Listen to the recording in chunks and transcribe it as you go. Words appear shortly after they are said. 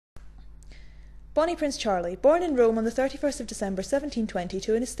Bonnie Prince Charlie, born in Rome on the 31st of December 1720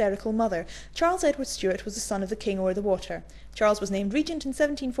 to an hysterical mother, Charles Edward Stuart was the son of the King o'er the water. Charles was named regent in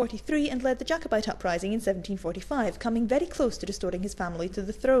 1743 and led the Jacobite uprising in 1745, coming very close to restoring his family to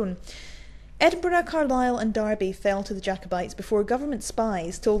the throne. Edinburgh, Carlisle and Derby fell to the Jacobites before government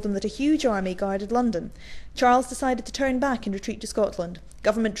spies told them that a huge army guarded London. Charles decided to turn back and retreat to Scotland.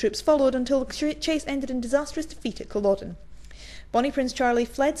 Government troops followed until the chase ended in disastrous defeat at Culloden. Bonnie Prince Charlie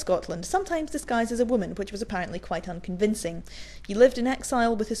fled Scotland, sometimes disguised as a woman, which was apparently quite unconvincing. He lived in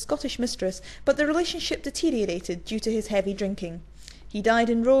exile with his Scottish mistress, but the relationship deteriorated due to his heavy drinking. He died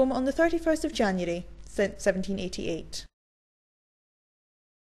in Rome on the 31st of January, 1788.